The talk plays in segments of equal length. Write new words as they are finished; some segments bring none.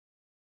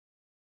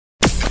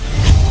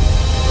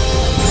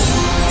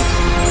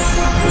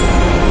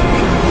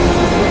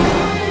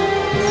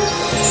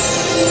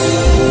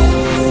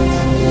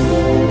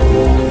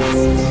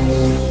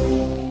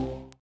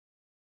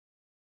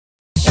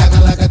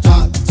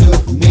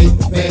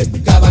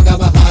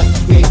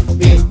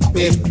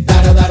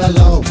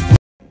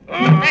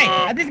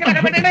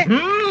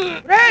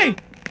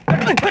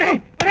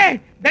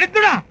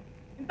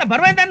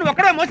బరువైన దాన్ని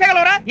ఒక్కడే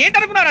మోసేగలవరా?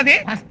 ఏంటనుకున్నారు అది?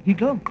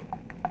 దీంట్లో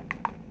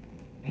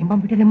ఏం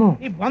పంపించానేమో.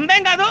 ఈ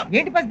బొందేం కాదు.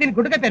 ఏంటి ఫస్ట్ దీన్ని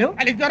గుడ్డు కట్టారు?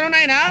 అది జ్వరం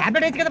నాయన.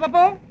 టాబ్లెట్ వేసి కదా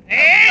పాపం.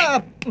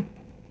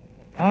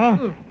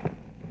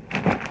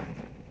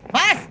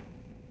 బాస్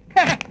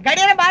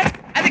గడియారం బాస్.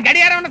 అది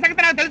గడియారం ఉన్న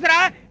సంగతి నాకు తెలుసురా.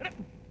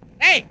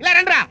 ఇలా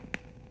రండి రా.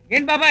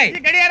 ఏంటి బాబాయ్? ఈ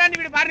గడియారాన్ని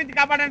వీడి బారి నుంచి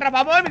కాపాడండి రా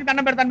బాబోయ్. మీకు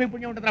దండం పెడతాను, మీకు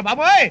పుణ్యం ఉంటుందిరా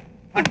బాబోయ్.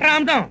 పట్రా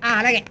అమ్ముతాం.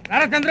 అలాగే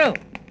రారా చంద్రు.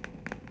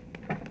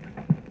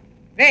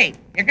 రే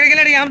ఎక్కడికి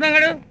వెళ్ళాడు ఈ అమ్ముతాం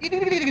గాడు?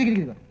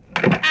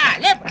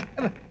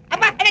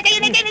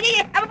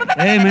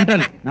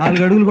 మెంటల్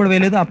 4 అడుగులు కూడా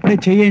వేయలేదు, అప్పుడే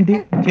చెయ్యేంటి?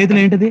 చేతులు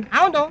ఏంటిది?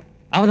 అవును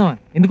అవుదామా?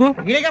 ఎందుకు?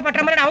 వీడిగా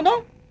పట్టమని. అవును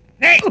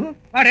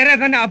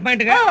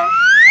అపాయింట్ గా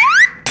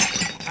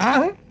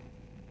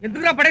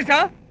ఎందుకురా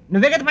పడేసావు?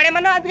 నువ్వే కదా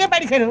పడేమన్నా, అందుకే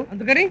పడేశాను.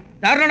 అందుకని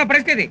దారిలో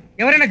పరిస్థితి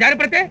ఎవరైనా జారి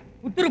పడితే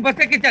పుత్తూరు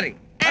బస్ ఎక్కించాలి.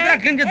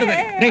 క్లీన్ చేద్దాం.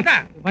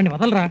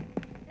 వదలరా.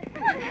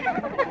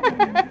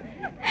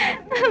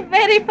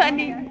 Very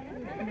funny.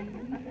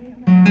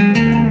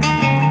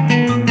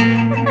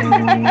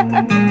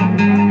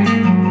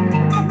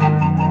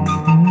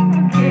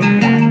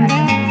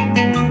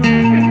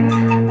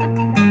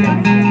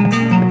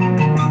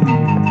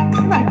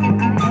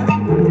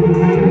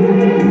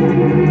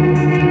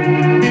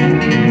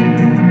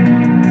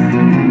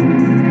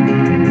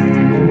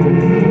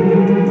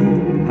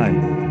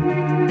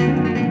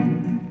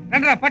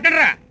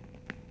 పట్టండిరా.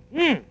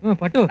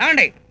 పట్టు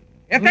రావండి,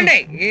 ఎత్తండి.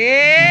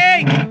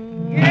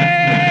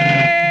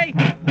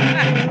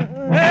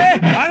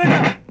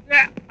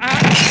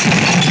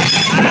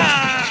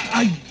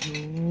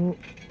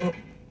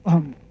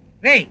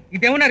 రే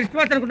ఇదేమన్నా రిస్ట్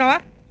వాచ్ అనుకున్నావా?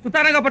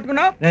 సుతారంగా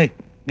పట్టుకున్నావు.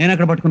 నేను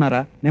అక్కడ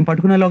పట్టుకున్నారా? నేను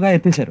పట్టుకునేలోగా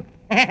ఎత్తేశారు.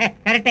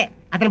 కరెక్టే,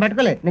 అతను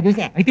పట్టుకోలేదు, నేను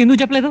చూసా. అయితే ఎందుకు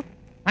చెప్పలేదు?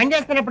 పని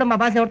చేస్తున్నప్పుడు మా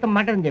బాస్ ఎవరితో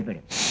మాట్లాడని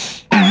చెప్పాడు.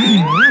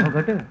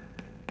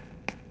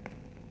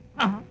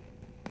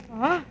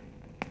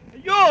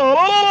 అయ్యో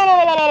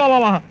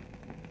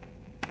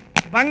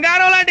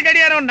బంగారం లాంటి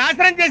గడియారం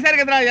నాశనం చేశారు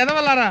కదరా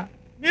ఎదవల్లారా.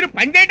 మీరు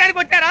పని చేయడానికి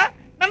వచ్చారా,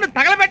 నన్ను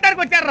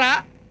తగలబెట్టడానికి వచ్చారా?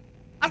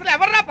 అసలు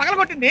ఎవర్రా పగల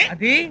కొట్టింది?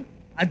 అది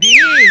అది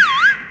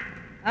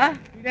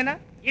ఇదేనా?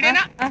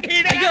 ఇదేనా?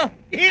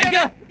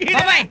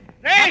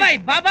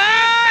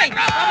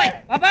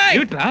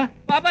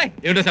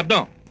 ఏమిటో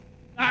శబ్దం?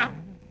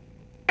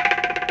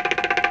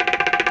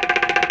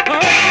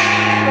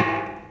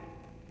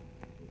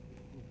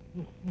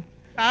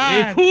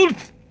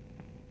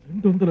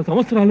 200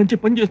 సంవత్సరాల నుంచి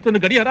పనిచేస్తున్న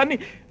గడియారాన్ని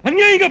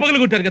అన్యాయంగా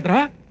పగలగొట్టారు కదరా.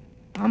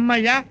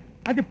 అమ్మయ్యా,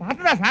 అది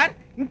పాతదా సార్?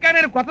 ఇంకా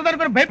నేను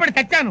కొత్తదనుకుని భయపడి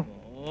చచ్చాను.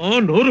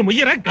 నోరు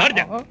ముయ్యరా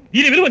గాడిద.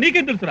 దీని విలువ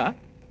నీకేం తెలుసురా?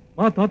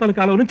 మా తాతల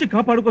కాలం నుంచి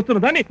కాపాడుకొస్తున్న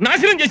దాన్ని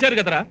నాశనం చేశారు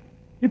కదరా.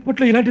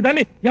 ఇప్పట్లో ఇలాంటి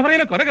దాన్ని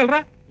ఎవరైనా కొనగలరా?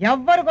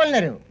 ఎవ్వరు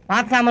కొనలేరు,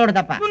 పాత సామానుడు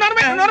తప్ప.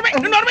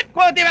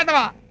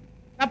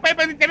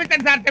 తప్పైపోయింది,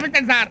 క్షమించండి సార్,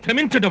 క్షమించండి సార్.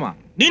 క్షమించడమా?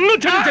 నిన్ను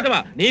క్షమించడమా?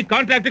 నీ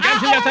కాంట్రాక్ట్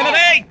క్యాన్సిల్ చేస్తాను.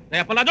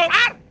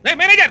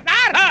 మేనేజర్,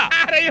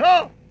 అయ్యో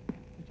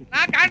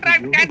నా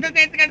కాంట్రాక్ట్ క్యాన్సిల్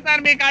చేయించకండి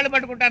సార్, మీ కాళ్ళు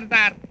పట్టుకుంటాను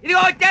సార్.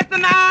 ఇదిగో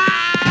వచ్చేస్తున్నా.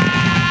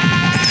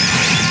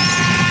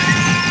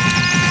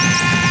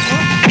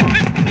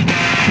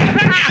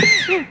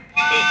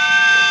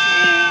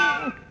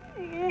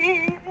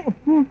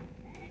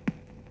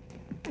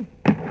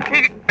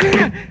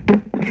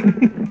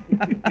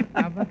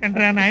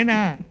 అవ్వకండ్రా నాయనా.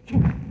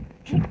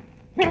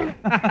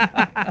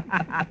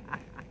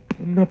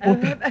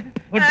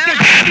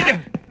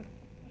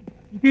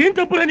 ఇదేం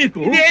తప్పురా నీకు?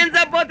 ఇదేం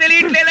తప్పో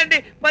తెలియట్లేదండి.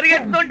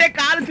 పరిగెత్తుంటే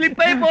కాలు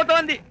స్లిప్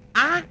అయిపోతోంది.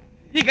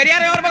 ఈ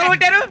గడియారం ఎవరు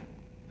పగలగొట్టారు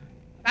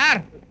సార్?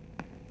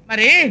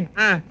 మరి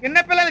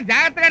చిన్నపిల్లలు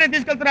జాగ్రత్తగానే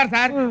తీసుకెళ్తున్నారు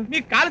సార్.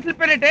 మీకు కాలు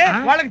స్లిప్ అయినట్టే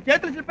వాళ్ళకి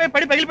చేతులు స్లిప్ అయి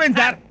పడి పగిలిపోయింది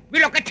సార్.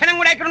 వీళ్ళు ఒక్క క్షణం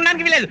కూడా ఇక్కడ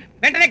ఉండడానికి వీలేదు.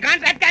 వెంటనే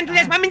కాంట్రాక్ట్ క్యాన్సిల్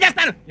చేసి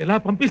పంపించేస్తాను. ఎలా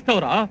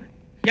పంపిస్తావురా?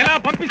 ఎలా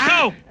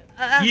పంపిస్తావు?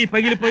 ఈ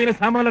పగిలిపోయిన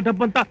సామాన్ల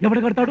డబ్బంతా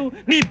ఎవడు కడతాడు?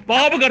 నీ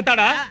బాబు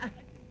కడతాడా?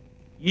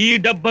 ఈ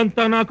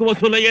డబ్బంతా నాకు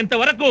వసూలయ్యేంత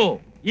వరకు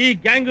ఈ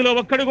గ్యాంగ్ లో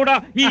ఒక్కడు కూడా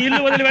ఈ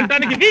ఇల్లు వదిలి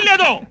వెళ్ళడానికి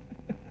వీల్లేదు.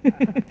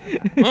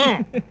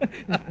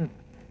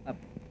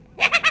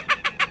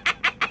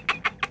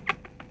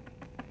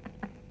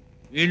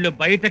 వీళ్ళు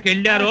బయటకు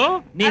వెళ్ళారో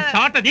నీ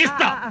చాట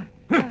తీస్తా.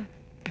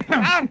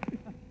 సార్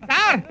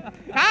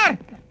సార్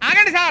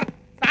ఆగండి sir.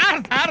 Sir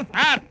sir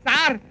sir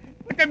sir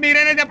కొంచెం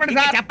మీరేనే చెప్పండి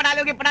సార్.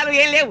 చెప్పడాలు గిప్పడాలు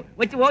ఏం లేవు.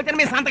 వచ్చి ఓచర్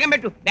మీ సంతకం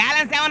పెట్టు.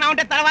 బ్యాలెన్స్ ఏమైనా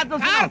ఉంటే తర్వాత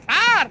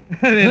సార్.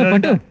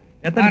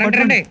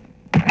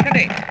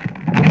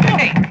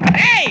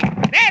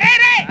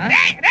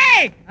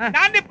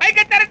 దాన్ని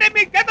పైకెత్తారంటే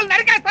మీ చేతులు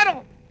నరికేస్తారు.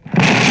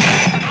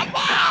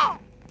 అబ్బో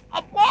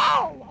అబ్బో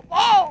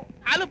అబ్బో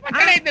కాలు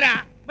పట్టడైందిరా.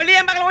 మళ్ళీ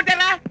ఏం పగల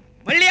కొట్టారా?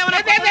 మళ్ళీ ఏమైనా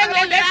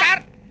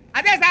సార్?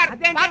 అదే సార్,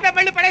 పాత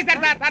మళ్ళీ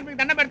పడేశారు సార్. సార్ మీకు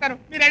దండం పెడతారు,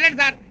 మీరు వెళ్ళండి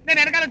సార్. నేను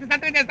వెనకాల వచ్చి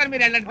సంతకం చేస్తాను,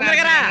 మీరు వెళ్ళండి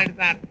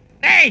సార్.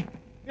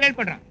 మీరు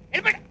వెళ్ళిపోండి,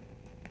 వెళ్ళిపోండి,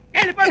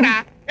 వెళ్ళిపోండి,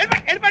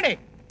 వెళ్ళిపోండి.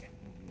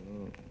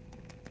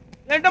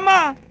 ఏంటమ్మా,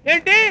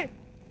 ఏంటి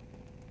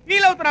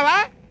ఫీల్ అవుతున్నావా?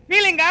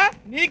 ఫీలింగా?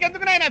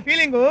 నీకెందుకు నాయన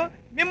ఫీలింగు?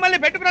 మిమ్మల్ని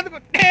పెట్టుకున్నందుకు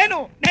నేను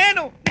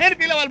నేను నేను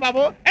ఫీల్ అవ్వాలి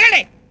బాబు.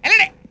 వెళ్ళండి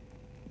వెళ్ళండి.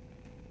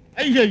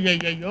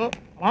 అయ్యో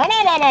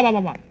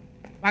బాబా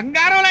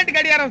బంగారం లాంటి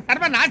గడియారం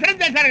సర్వనాశనం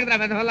చేశారు కదా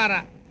పెద్దవాళ్ళారా.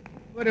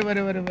 ఒరి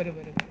ఒరి ఒరి ఒరి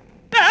ఒరి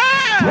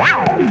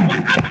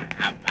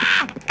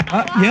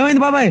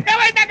ఏమైంది బాబాయ్?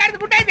 ఏమైందా? కడిది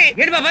గుడ్డైంది.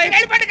 ఏంటి బాబాయ్?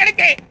 వెళ్ళిపోండి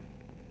కడికి.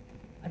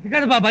 అది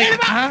కాదు బాబాయ్.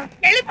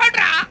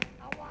 వెళ్ళిపోండ్రా.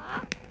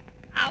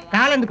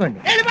 కాలు అందుకోండి.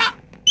 వెళ్ళిపో.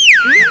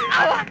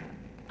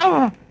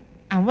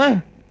 అవ్వ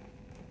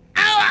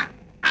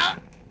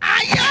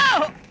అయ్యో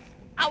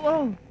అవ్వో.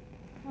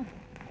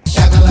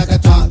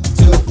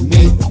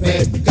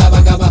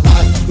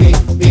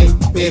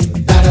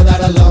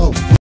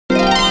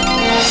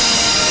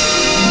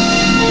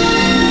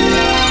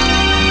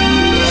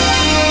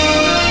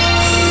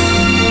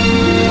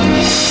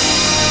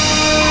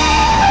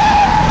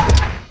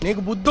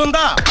 నీకు బుద్ధి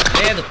ఉందా?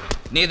 లేదు.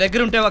 నీ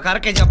దగ్గర ఉంటే ఒక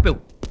అరకే చెప్పావు.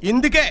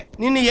 ఇందుకే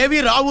నిన్ను ఏవి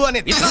రావు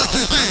అనేది.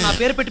 నా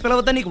పేరు పెట్టి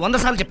పిలవద్దని నీకు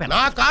 100 సార్లు చెప్పాను.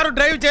 నా కారు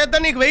డ్రైవ్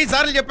చేద్దాం నీకు 1000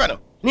 సార్లు చెప్పాను.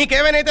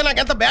 నీకేమైనా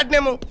నాకు ఎంత బ్యాడ్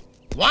నేము.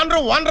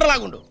 వానర్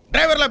లాగుండు,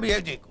 డ్రైవర్ లా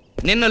బిహేవ్ చేయకు.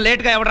 నిన్ను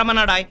లేట్ గా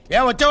ఎవడమన్నాడా?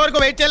 ఏం వచ్చే వరకు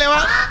వెయిట్ చేయలేవా?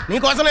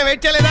 నీకోసం నేను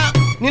వెయిట్ చేయలేదా?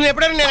 నిన్ను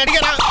ఎప్పుడైనా నేను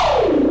అడిగానా?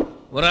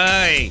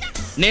 ఒరేయ్,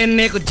 నేను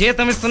నీకు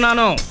జీతం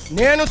ఇస్తున్నాను.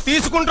 నేను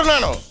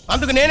తీసుకుంటున్నాను,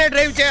 అందుకు నేనే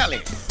డ్రైవ్ చేయాలి.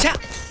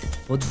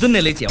 పొద్దున్నే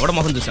లేచి ఎవడ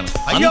మొహం చూశాను.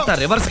 అంతా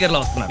రివర్స్ గేర్ లో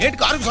వస్తున్నాడు. ఏంటి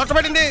కారుకు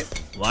సొట్టబడింది?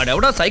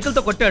 వాడెవడో సైకిల్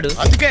తో కొట్టాడు.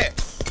 అందుకే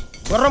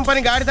గుర్రం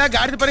పని గాడిద,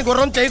 గాడిద పని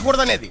గుర్రం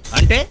చేయకూడదనేది.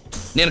 అంటే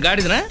నేను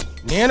గాడిదనా?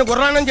 నేను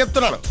గుర్రానని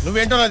చెప్తున్నాను,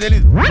 నువ్వేంటో నాకు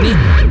తెలీదు.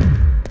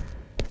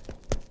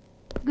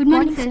 Good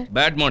morning sir.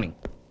 Bad morning.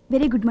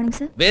 Very good morning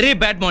sir. Very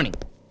bad morning.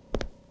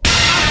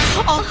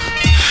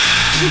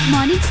 Good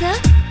morning sir.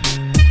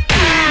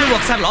 నువ్వు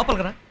ఒకసారి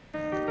లోపలికి రా.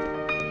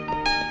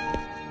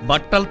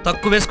 బట్టలు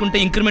తక్కువ వేసుకుంటే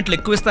ఇంక్రిమెంట్లు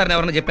ఎక్కువ ఇస్తారని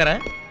ఎవరన్నా చెప్పారా?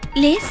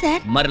 లేదు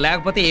సార్. మరి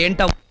లేకపోతే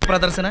ఏంటా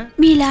ప్రదర్శన?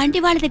 మీలాంటి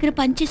వాళ్ళ దగ్గర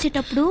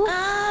పనిచేసేటప్పుడు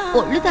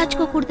ఒళ్ళు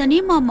దాచుకోకూడదని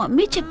మా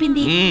మమ్మీ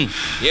చెప్పింది.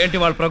 ఏంటి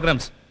వాళ్ళ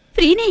ప్రోగ్రామ్స్?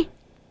 ఫ్రీనే,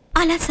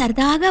 అలా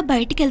సరదాగా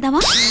బయటికి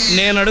వెళ్దామా?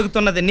 నేను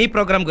అడుగుతున్నది నీ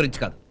ప్రోగ్రామ్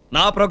గురించి కాదు,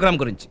 నా ప్రోగ్రామ్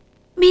గురించి.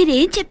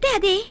 మీరేం చెప్తే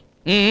అదే.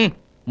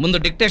 ముందు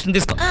డిక్టేషన్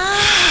తీసుకో.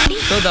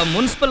 To the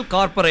municipal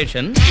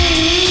corporation.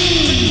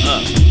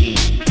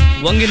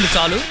 వంగింది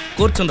చాలు,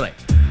 కూర్చుని రాయ్.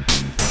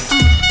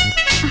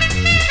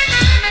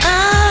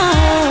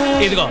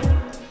 ఇదిగో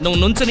నువ్వు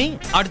నుంచుని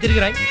అటు తిరిగి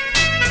రాయ్.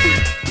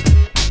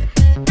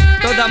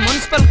 టు ద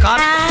మున్సిపల్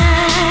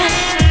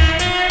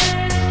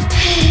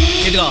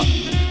ఇదిగో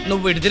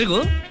నువ్వు ఇటు తిరుగు,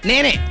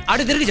 నేనే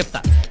అటు తిరిగి చెప్తా.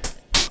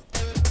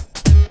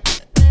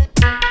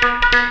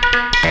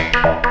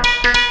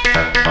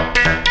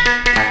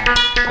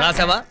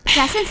 రాసావా?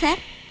 రాశాను సార్.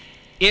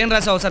 ఏం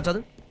రాసావు సార్?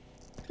 చదువు.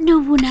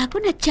 నువ్వు నాకు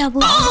నచ్చావు,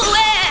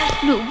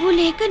 నువ్వు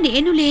లేక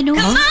నేను లేను,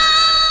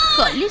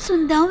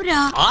 కలిసుందాం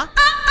రా,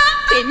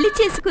 పెళ్లి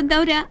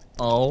చేసుకుందాం రా,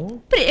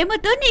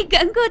 ప్రేమతో నీ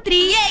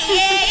గంగోత్రి.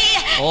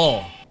 ఓ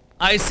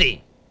ఐ సీ.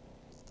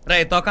 రే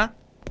తోక,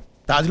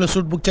 తాజ్లో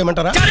సూట్ బుక్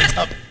చేయమంటారా?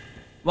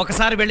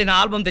 ఒకసారి వెళ్ళి నా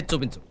ఆల్బమ్ తెచ్చి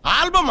చూపించు.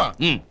 ఆల్బమా?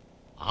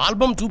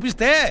 ఆల్బమ్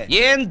చూపిస్తే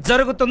ఏం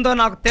జరుగుతుందో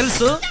నాకు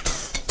తెలుసు,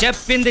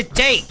 చెప్పింది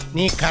చెయ్యి.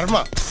 నీ కర్మ.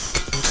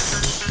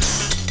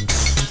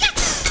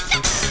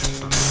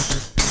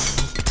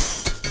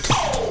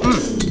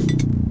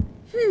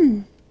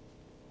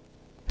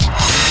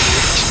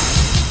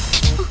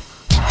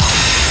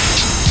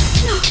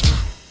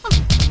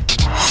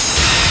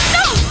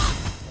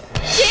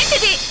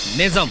 ఏంటిది?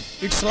 నిజం.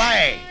 ఇట్స్ లై.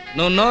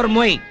 నువ్వు నోరు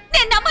మోయి.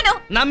 నేను నమ్మను.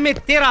 నమ్మి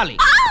తీరాలి.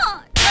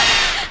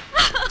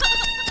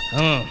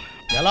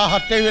 ఎలా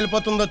హత్య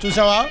వెళ్ళిపోతుందో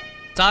చూసావా?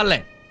 చాలే,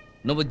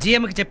 నువ్వు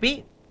జిఎంకి చెప్పి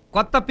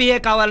కొత్త పిఏ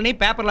కావాలని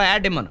పేపర్లో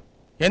యాడ్ ఇమ్మను.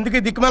 ఎందుకు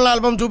దిక్కుమల్ల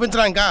ఆల్బమ్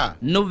చూపించడానికా?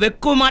 నువ్వు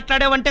ఎక్కువ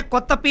మాట్లాడావంటే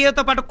కొత్త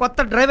పిఏతో పాటు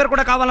కొత్త డ్రైవర్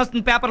కూడా కావాల్సి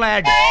వస్తుంది పేపర్లో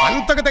యాడ్.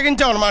 అంతకు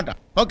తెగించావు అనమాట.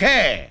 ఓకే.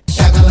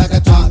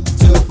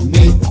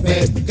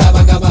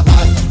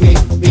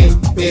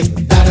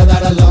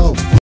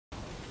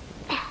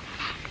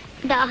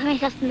 దాహం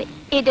వేసేస్తుంది,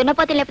 ఈ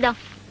దున్నపోతులు లేపుదాం.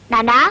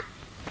 నానా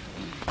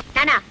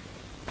నానా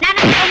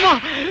నానా,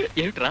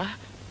 ఏమిట్రా?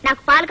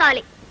 నాకు పాలు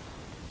కావాలి.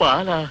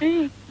 పాలా?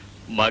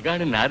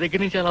 మగాడి నా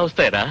దగ్గర నుంచి ఎలా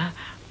వస్తాయరా?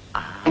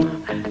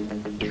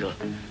 ఇదిగో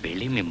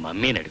వెళ్ళి మీ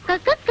మమ్మీని అడుగు.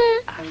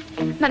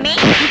 మమ్మీ,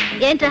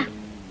 ఏంట్రా?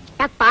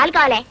 నాకు పాలు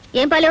కావాలి.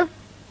 ఏం పాలు?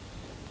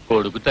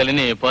 కొడుకు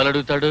తల్లిని ఏ పాలు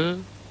అడుగుతాడు?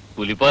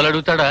 పులి పాలు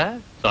అడుగుతాడా?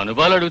 తను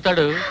పాలు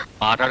అడుగుతాడు.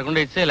 మాట్లాడకుండా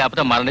ఇస్తే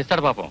లేకపోతే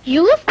మరణిస్తాడు పాపం.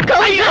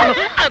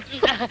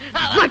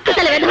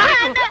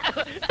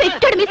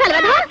 పెట్టాడు మీ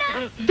సెలవా?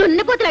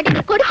 దున్నపోతులు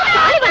అంటే కొడుకు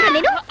పాలివారా?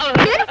 నేను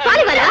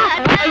పాలివారా?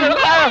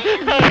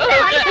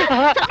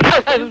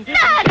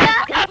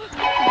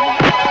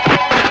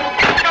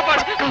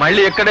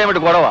 మళ్ళీ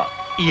ఎక్కడేమిటి గొడవ?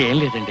 ఏం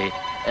లేదండి,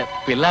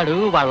 పిల్లాడు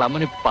వాళ్ళ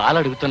అమ్మని పాలు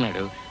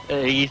అడుగుతున్నాడు.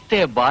 ఇస్తే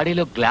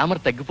బాడీలో గ్లామర్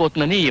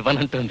తగ్గిపోతుందని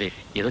ఇవ్వనంటుంది.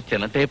 ఏదో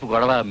చిన్న టైపు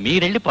గొడవ.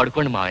 మీరెళ్ళి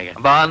పడుకోండి మావయ్య.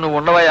 బా నువ్వు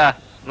ఉండవయ్యా,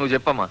 నువ్వు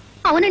చెప్పమ్మా.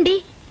 అవునండి,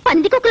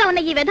 పందికొక్కలా ఉన్న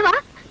ఈ విధవ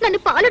నన్ను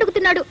పాలు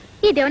అడుగుతున్నాడు.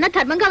 ఇదేమన్నా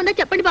ధర్మంగా ఉందా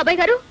చెప్పండి బాబాయ్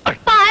గారు.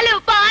 పాలు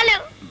పాలు.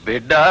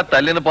 బిడ్డ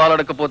తల్లిని పాలు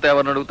అడగకపోతే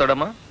ఎవరిని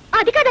అడుగుతాడమ్మా?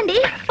 అది కాదండి,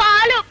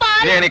 పాలు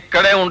పాలు. నేను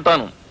ఇక్కడే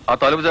ఉంటాను, ఆ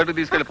తలుపు జట్టు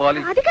తీసుకెళ్లి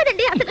పాలు. అది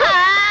కాదండి,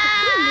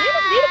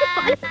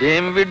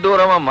 ఏమి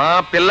విడ్డూరమమ్మా,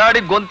 పిల్లాడి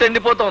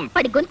గొంతెండిపోతోంది.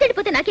 వాడి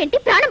గొంతెండిపోతే నాకేంటి,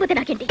 ప్రాణం పోతే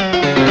నాకేంటి?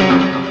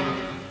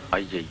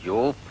 అయ్యయ్యో,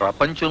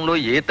 ప్రపంచంలో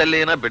ఏ తల్లి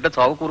అయినా బిడ్డ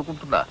చావు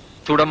కోరుకుంటుందా?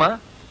 చూడమ్మా,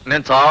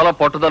 నేను చాలా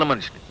పట్టుదల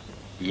మనిషిని.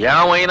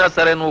 ఏమైనా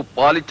సరే నువ్వు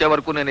పాలిచ్చే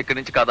వరకు నేను ఇక్కడి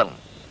నుంచి కదలను.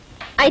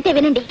 అయితే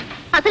వినండి,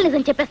 అసలు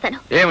నిజం చెప్పేస్తాను.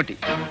 ఏమిటి?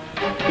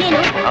 నేను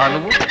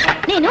నువ్వు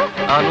నేను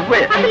నువ్వే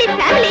అసలు ఈ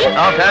ఫ్యామిలీ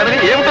ఫ్యామిలీ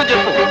ఏమిటో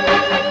చెప్పు.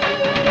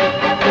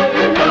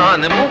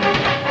 నువ్వు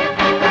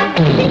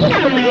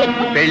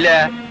పెళ్ళా?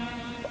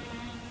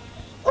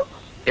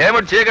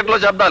 ఏమిటి చీకట్లో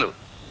శబ్దాలు?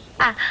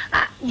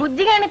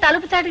 బుజ్జిగాని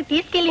తలుపు చాటుకు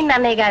తీసుకెళ్ళింది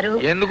అన్నయ్య గారు.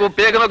 ఎందుకు?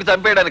 పేకలోకి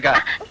చంపేయడానిక?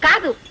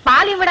 కాదు,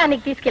 పాలు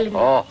ఇవ్వడానికి తీసుకెళ్ళింది.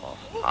 ఓహో.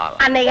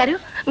 అన్నయ్య గారు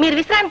మీరు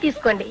విశ్రాంతి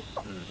తీసుకోండి.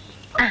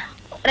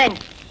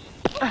 రండి.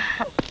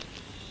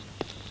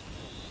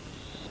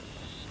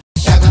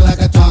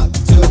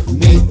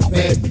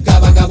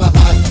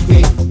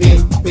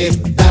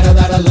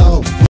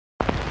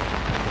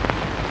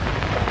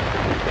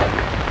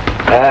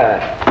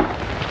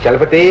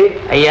 చలపతి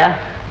అయ్యా,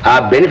 ఆ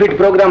బెనిఫిట్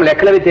ప్రోగ్రామ్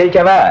లెక్కలవి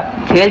తేల్చావా?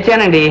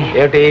 తేల్చానండి.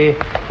 ఏమిటి?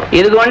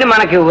 ఇదిగోండి,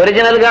 మనకి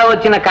ఒరిజినల్ గా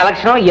వచ్చిన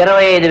కలెక్షన్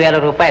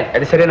 25,000 రూపాయలు.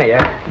 అది సరేనయ్యా.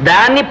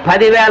 దాన్ని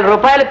 10,000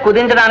 రూపాయలు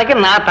కుదించడానికి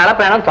నా తల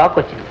ప్రాణం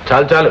తోకొచ్చింది.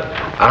 చాలు చాలు,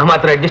 ఆ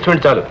మాత్రం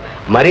అడ్జస్ట్మెంట్ చాలు.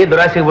 మరీ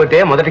దురాశకి పోతే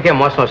మొదటికే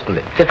మోసం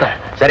వస్తుంది.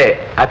 సరే,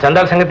 ఆ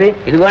చందాల సంగతి?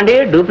 ఇదిగోండి,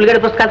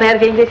 డూప్లికేట్ పుస్తకాలు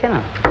తయారు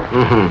చేయించేశాను.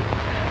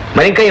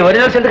 మరి ఇంకా ఈ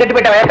ఒరిజినల్స్ ఎంత కట్టి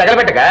పెట్టావా?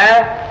 తగలబెట్టక.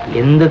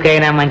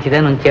 ఎందుకైనా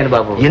మంచిదని ఉంచాను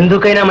బాబు.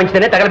 ఎందుకైనా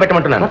మంచిదనే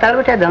తగలబెట్టమంటున్నాను.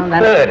 తగలబెట్టేద్దాం.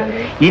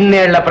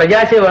 ఇన్నేళ్ల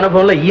ప్రజాసేవ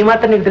అనుభవంలో ఈ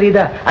మాత్రం నీకు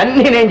తెలియదా?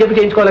 అన్ని నేను చెప్పి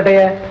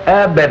చేయించుకోవాలటయ్యా.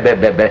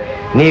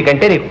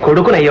 నీకంటే నీ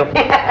కొడుకునయ్యో.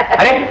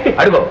 అరే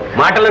అడుగో,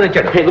 మాటల్లో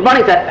వచ్చాడు. Good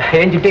morning sir.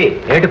 ఏం చిట్టి,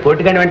 ఏంటి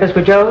పోటీగాని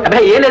వెంటేసుకొచ్చావు?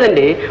 అబ్బాయి ఏం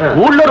లేదండి,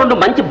 ఊళ్ళో 2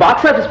 మంచి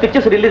బాక్స్ ఆఫీస్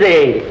పిక్చర్స్ రిలీజ్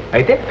అయ్యాయి.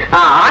 అయితే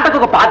ఆ ఆటకు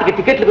ఒక 25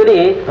 టికెట్లు కొని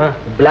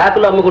బ్లాక్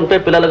లో అమ్ముకుంటే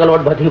పిల్లలు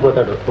గలవాడు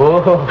బతికిపోతాడు.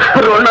 ఓహో.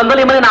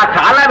 200 మంది నా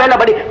కాళ్ళ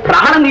వేళబడి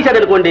ప్రాణం తీశాడు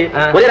అనుకోండి.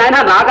 ఆయన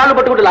నా కాళ్ళు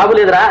పట్టుకుంటే లాభం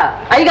లేదురా,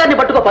 అయ్యగారిని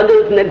పట్టుకో పని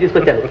జరుగుతుందని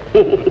తీసుకొచ్చాను.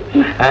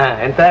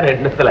 ఎంత?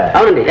 200?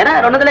 అవునండి. ఎరా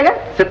 200లేగా?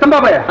 సిద్ధం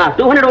బాబాయ్.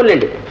 200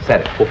 ఓన్లేండి.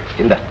 సరే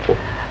ఇందా.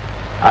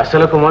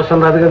 అసలుకు మోసం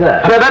రాదు కదా?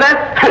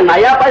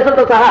 నయా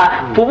పైసలతో సహా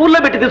పువ్వుల్లో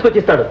పెట్టి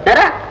తీసుకొచ్చిస్తాడు.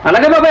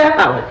 అలాగే బాబాయ్.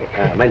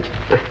 మంచి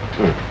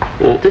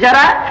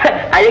చూసారా,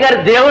 అయ్యగారు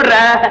దేవుడు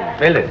రా.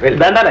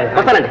 దండాలే.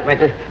 వస్తానండి.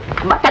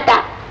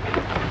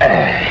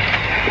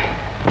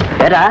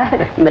 ఎరా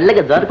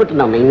మెల్లగా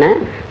జారుకుంటున్నాం. నిన్న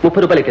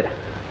 30 రూపాయలు ఇక్కడ.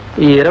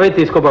 ఈ 20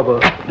 తీసుకో బాబు.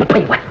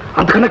 30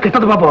 అంతకన్నా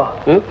కిట్టదు బాబు.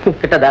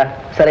 కిట్టదా?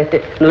 సరే అయితే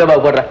నువ్వే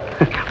బాబు పోడరా.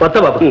 వస్తా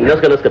బాబు.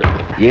 నమస్కారం.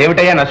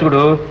 ఏమిటయ్యా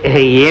నసుగుడు?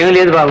 ఏమి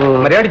లేదు బాబు.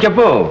 మరేమిటి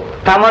చెప్పు.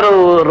 తమరు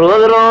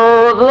రోజు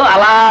రోజు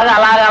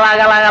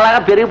అలాగా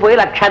పెరిగిపోయి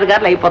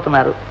లక్షాధికారులు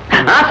అయిపోతున్నారు.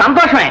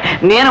 సంతోషమే,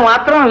 నేను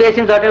మాత్రం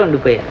వేసిన చోటే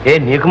ఉండిపోయా.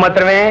 నీకు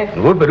మాత్రమే?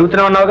 నువ్వు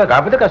పెరుగుతూనే ఉన్నావుగా,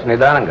 కాకపోతే కాస్త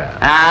నిదానంగా.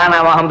 నా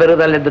మొహం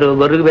పెరుగుదలిద్దరు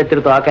గొర్రెకు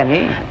బెత్తిరి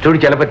తోకని. చూడు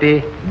చలపతి,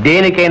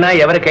 దేనికైనా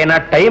ఎవరికైనా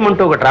టైం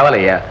అంటూ ఒకటి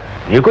రావాలయ్యా.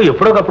 నీకు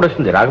ఎప్పుడోకప్పుడు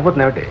వస్తుంది,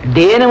 రాకపోతున్నావుటే.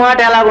 దేని మాట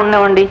ఎలాగ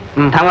ఉండేవండి,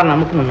 తమరు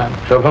నమ్ముకున్నాను.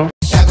 శుభం.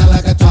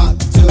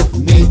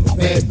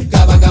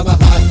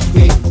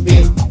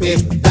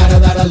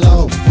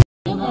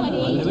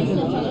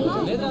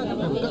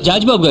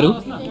 జాజ్బాబు గారు,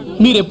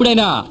 మీరు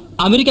ఎప్పుడైనా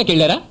అమెరికాకి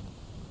వెళ్ళారా?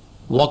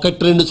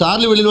 1-2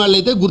 సార్లు వెళ్ళిన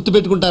వాళ్ళైతే గుర్తు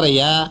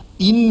పెట్టుకుంటారయ్యా.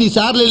 ఇన్ని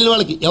సార్లు వెళ్ళిన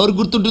వాళ్ళకి ఎవరు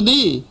గుర్తుంటుంది?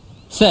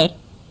 సార్,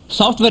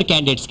 సాఫ్ట్వేర్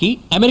క్యాండిడేట్స్ కి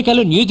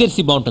అమెరికాలో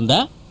న్యూజెర్సీ బాగుంటుందా,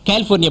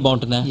 కాలిఫోర్నియా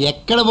బాగుంటుందా?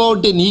 ఎక్కడ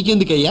బాగుంటే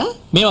నీకెందుకయ్యా?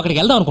 మేము అక్కడికి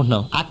వెళ్దాం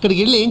అనుకుంటున్నాం. అక్కడికి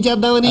వెళ్ళి ఏం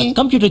చేద్దామని?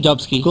 కంప్యూటర్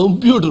జాబ్స్ కి.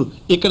 కంప్యూటర్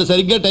ఇక్కడ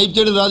సరిగ్గా టైప్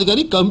చేయడం రాదు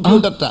కానీ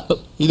కంప్యూటర్.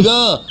 ఇదిగో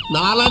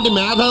నాలాంటి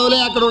మేధావులే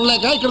అక్కడ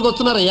ఉండలేక ఇక్కడికి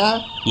వస్తున్నారయ్యా.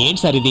 ఏంటి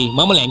సార్ ఇది?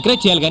 మమ్మల్ని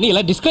ఎంకరేజ్ చేయాలి కానీ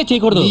ఇలా డిస్కరేజ్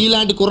చేయకూడదు.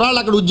 ఇలాంటి కుర్రాళ్ళు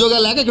అక్కడ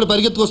ఉద్యోగాలు లేక ఇక్కడ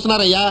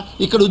పరిగెత్తుకొస్తున్నారయ్యా.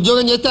 ఇక్కడ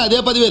ఉద్యోగం చేస్తే అదే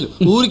 10,000.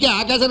 ఊరికే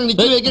ఆకాశాన్ని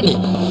నిచ్చి వేయకండి.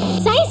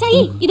 సాయి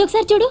సాయి,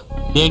 ఇదొకసారి చూడు.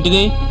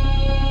 ఏంటిది?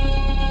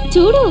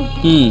 చూడు.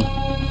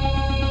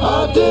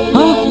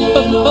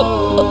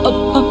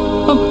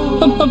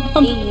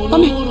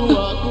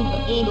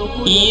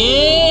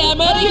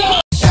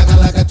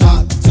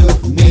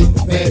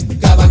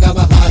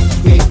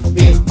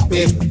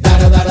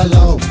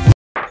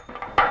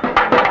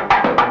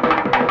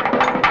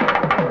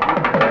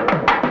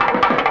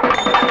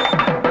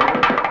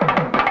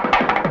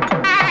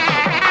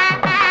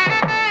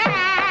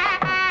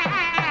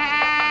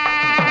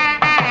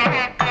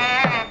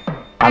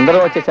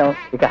 అందరం వచ్చేసాం,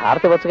 ఇక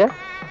హారతి వచ్చుగా.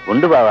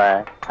 ఉండు బావా,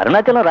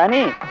 అరుణాచలం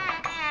రాని.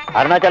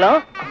 అరుణాచలం,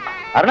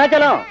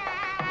 అరుణాచలం.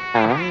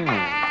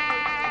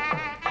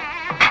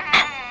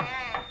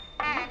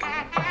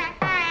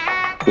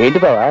 ఏంటి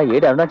బావా,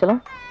 ఏడు అరుణాచలం?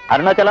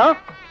 అరుణాచలం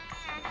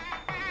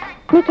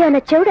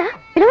నీకేమన్నా చెవుడా?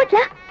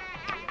 పిలవట్లా?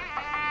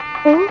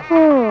 ఓహో,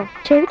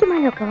 చెవిటి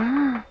మాలోకవా?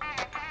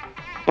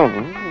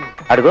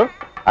 అడుగు,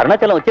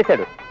 అరుణాచలం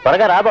వచ్చేసాడు.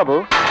 త్వరగా రా బాబు.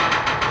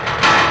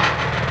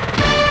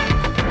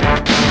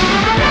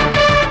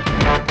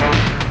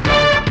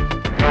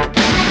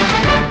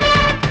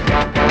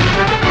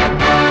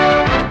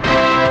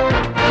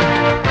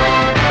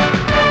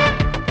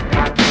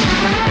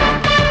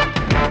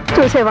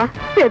 చూసేవా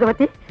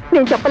వేదవతి,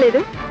 నేను చెప్పలేదు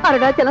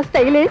అరుణాచలం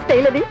స్టైలే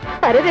స్టైల్ అని.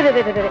 అరే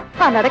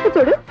ఆ నడక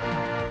చూడు.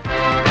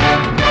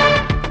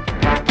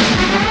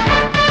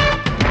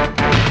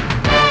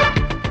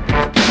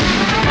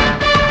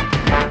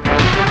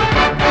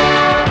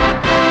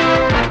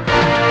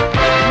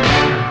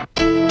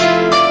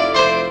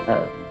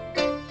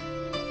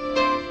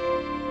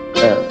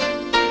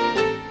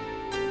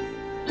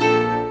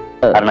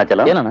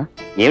 అరుణాచలం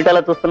ఏమిటి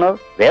అలా చూస్తున్నావు?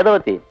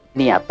 వేదవతి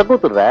నీ అత్త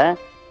కూతురురా.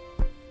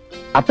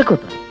 అత్త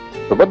కూతురు?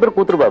 సుభద్ర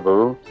కూతురు బాబు.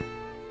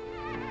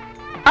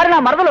 అరే నా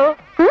మరదలు.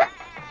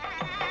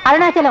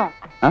 అరుణాచలం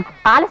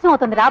ఆలస్యం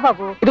అవుతుంది, రా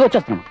బాబు. ఇది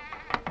వచ్చేస్తున్నాను.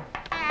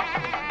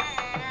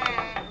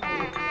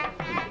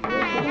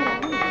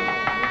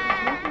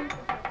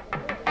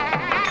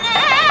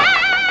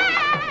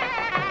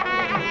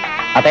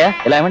 అత్తయ్య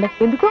ఇలా ఏమండి?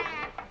 ఎందుకు?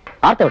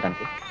 ఆర్తి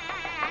ఇవ్వటానికి.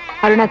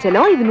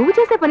 అరుణాచలం ఇది నువ్వు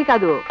చేసే పని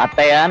కాదు.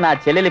 అత్తయ్య నా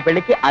చెల్లెలి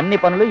పెళ్లికి అన్ని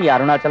పనులు ఈ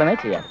అరుణాచలమే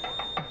చేయాలి.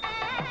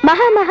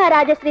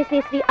 మహామహారాజా శ్రీ శ్రీ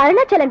శ్రీ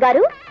అరుణాచలం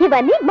గారు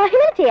ఇవన్నీ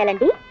మహిళలు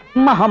చేయాలండి.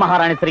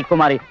 మహామహారాణి శ్రీ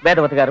కుమారి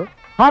వేదవతి గారు,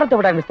 హారతి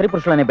ఇవ్వడానికి స్త్రీ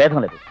పురుషులనే భేదం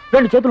లేదు.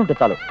 2 చేతులు ఉంటే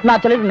చాలు. నా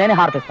చెల్లెలు నేనే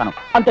హారతిస్తాను,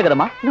 అంతే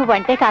కదమ్మా?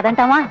 నువ్వంటే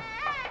కాదంటావా?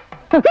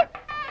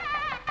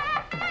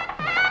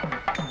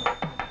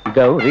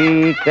 గౌరీ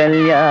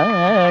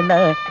కళ్యాణ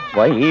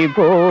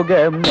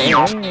Vaibhogame.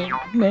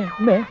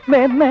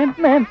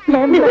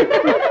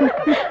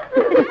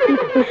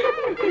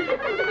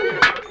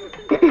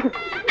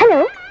 Hello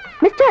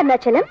mister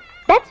Arunachalam,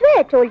 that's why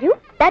I told you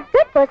that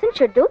good person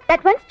should do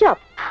that one's job.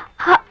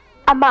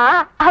 ಅಮ್ಮ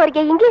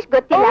ಅವರಿಗೆ ಇಂಗ್ಲಿಷ್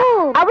ಗೊತ್ತಿಲ್ಲ.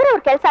 ಅವ್ರವ್ರ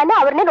ಕೆಲಸನ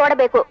ಅವ್ರನ್ನೇ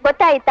ನೋಡಬೇಕು,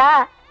 ಗೊತ್ತಾಯ್ತಾ?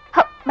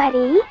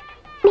 మరి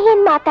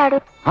నేను మాట్లాడు.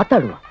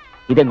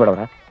 ఇదేం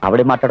గొడవరా?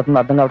 ఆవిడే మాట్లాడుతున్నా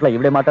అర్థం కావట్లా,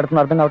 ఈవిడే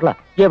మాట్లాడుతున్నా అర్థం కావట్లా,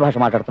 ఏ భాష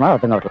మాట్లాడుతున్నా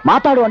అర్థం కావట్లా.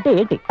 మాట్లాడు అంటే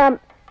ఏంటి?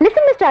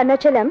 లిసన్ మిస్టర్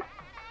అరుణాచలం,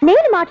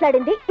 నేను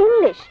మాట్లాడింది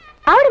ఇంగ్లీష్,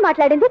 ఆవిడ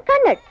మాట్లాడింది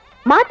కన్నడ్.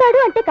 మాట్లాడు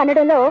అంటే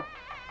కన్నడంలో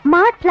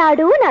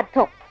మాట్లాడు అని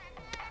అర్థం.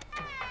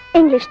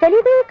 ఇంగ్లీష్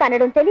తెలీదు,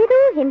 కన్నడం తెలీదు,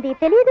 హిందీ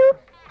తెలీదు,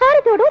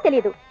 హారతోడు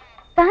తెలీదు,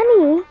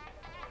 కానీ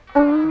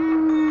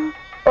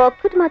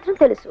ఒక్కటి మాత్రం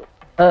తెలుసు.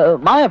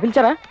 మామయ్య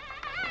పిలిచారా?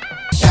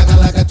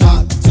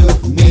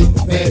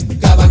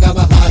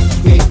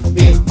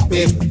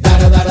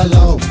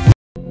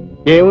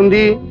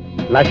 ఏముంది,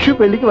 లక్ష్మి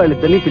పెళ్లికి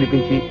వాళ్ళిద్దరినీ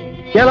పిలిపించి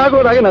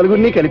ఎలాగోలాగా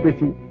నలుగురిని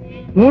కలిపేసి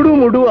 3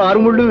 3 6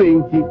 ముళ్ళు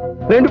వేయించి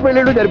 2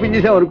 పెళ్లిళ్ళు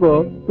జరిపించేసామనుకో,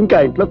 ఇంకా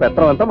ఇంట్లో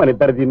పెత్తనం అంతా మన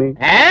ఇద్దరు తిని.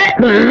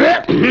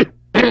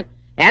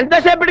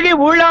 ఎంతసేపటికి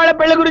ఊళ్ళో వాళ్ళ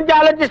పెళ్లి గురించి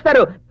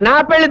ఆలోచిస్తారు, నా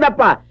పెళ్లి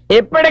తప్ప.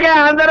 ఇప్పటికే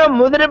అందరూ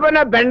ముదిరిపోయిన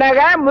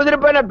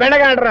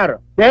బెండగా అంటున్నారు.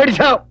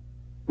 ఏడిచావు,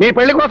 నీ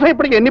పెళ్లి కోసం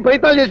ఇప్పటికి ఎన్ని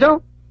ప్రయత్నాలు చేశాం,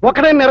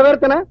 ఒక్కడే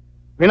నెరవేరుతున్నా?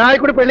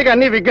 వినాయకుడి పెళ్లికి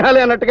అన్ని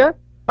విగ్రహాలే అన్నట్టుగా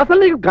అసలు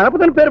నీకు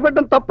గణపతిని పేరు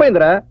పెట్టడం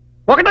తప్పైందిరా.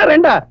 1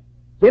 2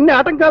 ఎన్ని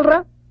ఆటంకాలరా?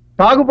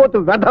 తాగుపోతు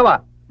వెధవా,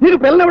 నీకు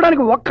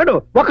పెళ్ళనివ్వడానికి ఒక్కడు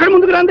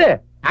ముందుకు రాందే.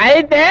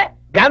 అయితే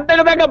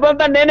గంటకు దగ్గర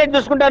బొంత నేనే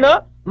చూసుకుంటాను,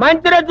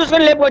 మంచిగా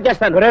చూసుకుని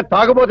లేకపోచేస్తాను. ఒరే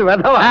తాగుపోతు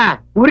వెధవా,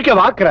 ఊరికే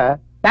వాక్రా.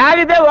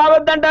 తాగితే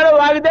వాగొద్దంటారు,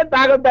 వాగితే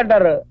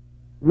తాగొద్దంటారు.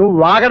 నువ్వు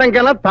వాగడం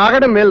కన్నా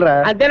తాగడం మేలురా.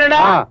 అంతేనాడా?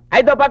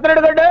 అయితే పచ్చలోట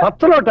కొట్టు.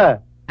 పచ్చలోట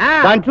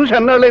దాన్ని చూసి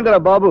అన్నాళ్ళైందిరా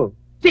బాబు.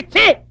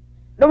 చిచ్చి,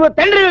 నువ్వు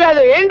తండ్రివి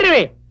కాదు,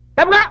 ఏంట్రివి?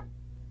 తప్పుగా.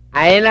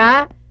 అయినా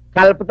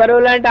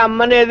కల్పతరువు లాంటి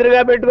అమ్మని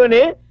ఎదురుగా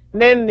పెట్టుకుని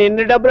నేను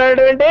నిన్ను డబ్బులు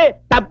అడగడం ఏంటి?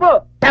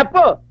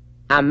 తప్పు.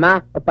 అమ్మా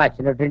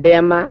పచ్చినట్టుంటే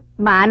అమ్మా.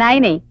 మా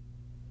నాయనే,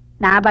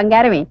 నా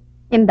బంగారమే,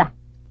 ఇందా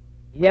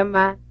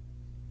ఇయ్యమ్మా,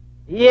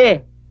 ఇయ్యే.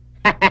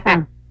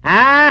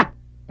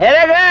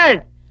 Very good.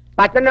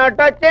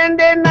 పచ్చనొట్టు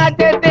వచ్చింది నా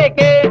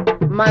చేతికి,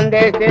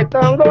 మందేసి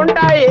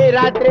తొంగుంటాయి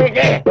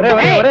రాత్రికి.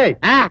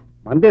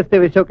 మందేస్తే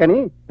వేసావు కానీ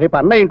రేపు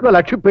అన్న ఇంట్లో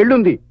లక్ష్మి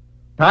పెళ్ళుంది.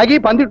 తాగి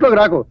పందిట్లోకి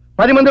రాకు,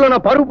 10 మందిలో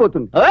నా పరువు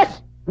పోతుంది.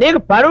 నీకు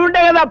పరువు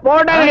ఉంటే కదా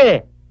పోవడానికి.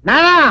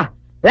 నానా,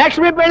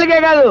 లక్ష్మి పెళ్లికే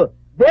కాదు,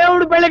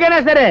 దేవుడు పెళ్లికైనా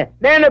సరే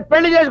నేను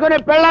పెళ్లి చేసుకుని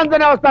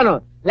పెళ్ళంతోనే వస్తాను,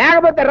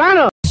 లేకపోతే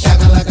రాను.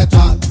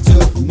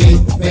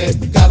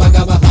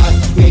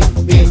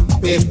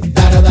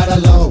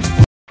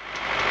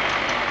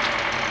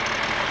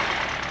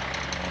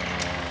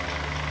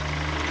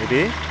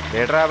 ఇది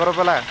లీటర్ 50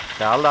 రూపాయల,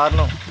 చాలా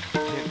దారుణం.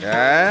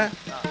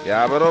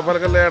 50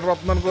 రూపాయలకి లీటర్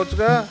వస్తుంది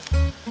అనుకోవచ్చుగా.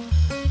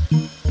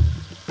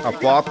 ఆ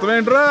పోతం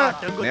ఏంట్రా,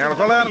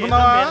 నేడకోలే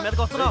అనుకున్నావా?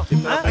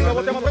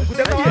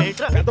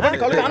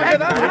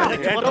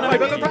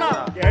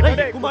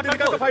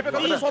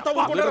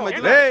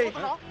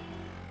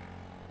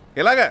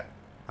 ఇలాగా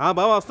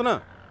బాబా వస్తున్నా,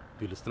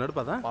 పిలుస్తున్నాడు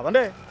పదా.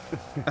 పదండి.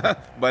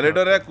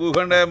 బలిటోరే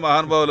కూకండే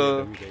మహానుభావులు.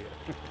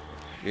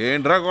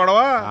 ఏంట్రా గొడవ?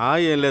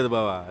 ఏం లేదు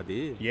బావా, అది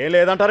ఏం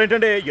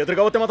లేదంటారేంటండి?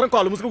 ఎదురుగా వస్తే మాత్రం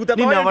కాలు ముసుగు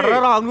గుద్దేస్తావా?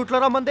 రాంగ్ రూట్ లో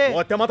రమ్మందే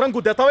వస్తే మాత్రం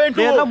గుద్దేస్తావా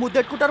ఏంటి?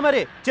 ముద్దెట్టుకుంటారు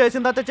మరి,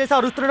 చేసిందంతా చేసి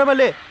అరుస్తున్నాడు.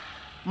 మళ్ళీ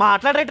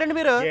మాట్లాడేటండి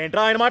మీరు.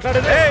 ఏంట్రా ఆయన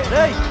మాట్లాడేది?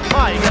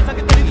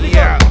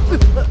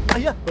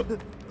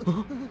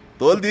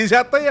 తోలు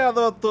తీసేస్తాయి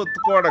అదో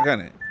తొత్తుకోడ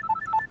కానీ.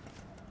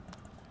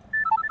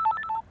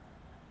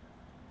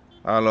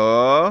 హలో,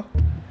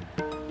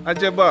 అది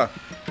చెప్పా.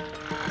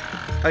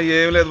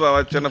 ఏం లేదు బాబా,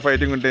 చిన్న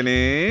ఫైటింగ్ ఉంటేని.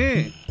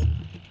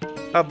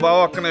 అబ్బా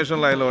ఒక్క నిమిషం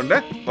లైన్లో ఉండే,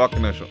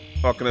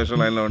 ఒక్క నిమిషం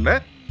లైన్లో ఉండే.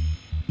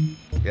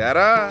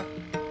 ఏరా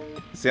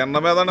చిన్న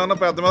మీద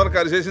పెద్ద మీద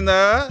కలిసేసిందా?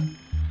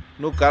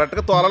 నువ్వు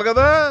కరెక్ట్గా తోలాలి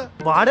కదా.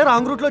 వాడే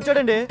రాంగ్ రూట్ లో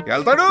వచ్చాడండి.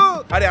 వెళ్తాడు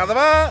ఆడి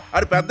ఎదవా,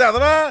 ఆడి పెద్ద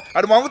ఎదవా,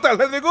 ఆడి మొగ్గు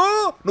తెలలేదు నీకు.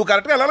 నువ్వు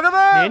కరెక్ట్గా వెళ్ళాలి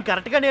కదా. నేను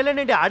కరెక్ట్గా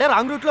వెళ్ళండి, ఆడే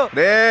రాంగ్ రూట్ లో.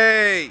 రే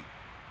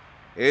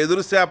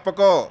ఎదురు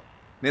చెప్పకో,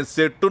 నేను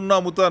సెట్టును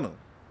అమ్ముతాను,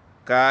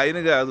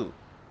 కాయని కాదు.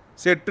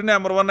 సెట్టు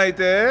నెంబర్ 1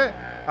 అయితే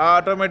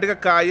ఆటోమేటిక్గా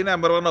కాయి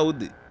నెంబర్ 1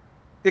 అవుద్ది.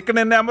 ఇక్కడ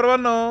నేను నెంబర్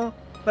 1,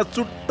 నా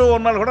చుట్టూ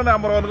ఉన్నాడు కూడా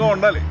నెంబర్ 1గా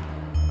ఉండాలి.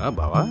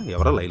 బావా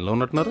ఎవరో లైన్లో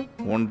ఉన్నట్టున్నారు.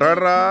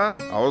 ఉంటాడురా,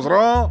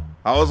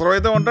 అవసరం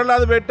అయితే ఉంటాడు,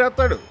 అది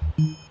పెట్టేస్తాడు.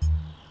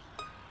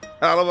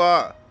 అలా బా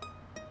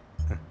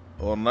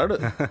ఉన్నాడు.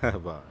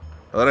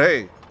 ఒరే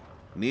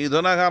నీతో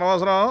నాకు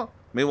అనవసరం,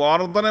 మీ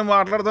ఓనర్తోనే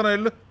మాట్లాడుతాను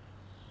వెళ్ళు.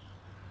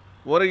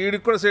 ఒరే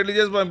వీడికి కూడా సెటిల్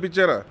చేసి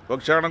పంపించారా, ఒక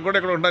క్షణం కూడా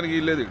ఇక్కడ ఉండడానికి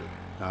వీల్లేదు.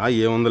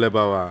 ఏముందిలే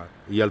బావా,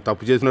 ఇవాళ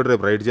తప్పు చేసినట్టు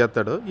రేపు రైట్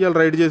చేస్తాడు, ఇవాళ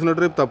రైట్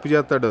చేసినట్టు రేపు తప్పు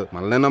చేస్తాడు.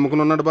 మళ్ళీ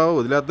నమ్ముకుని ఉన్నాడు బావా,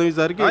 వదిలేద్దాం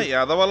ఈసారికి.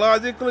 ఎదవ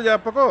లాజిక్లు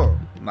చెప్పకు.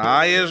 నా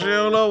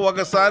విషయంలో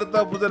ఒకసారి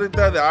తప్పు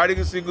జరిగితే అది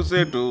ఆడికి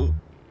సిగ్గుసేటు,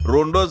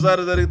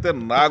 రెండోసారి జరిగితే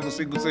నాకు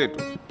సిగ్గుసేటు.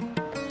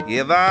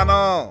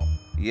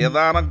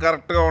 విధానం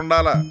కరెక్ట్గా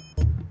ఉండాలా.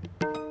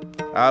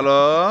 హలో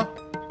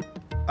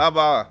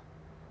బావా,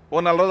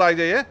 ఓ 4 రోజులు ఆగి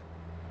చెయ్యే.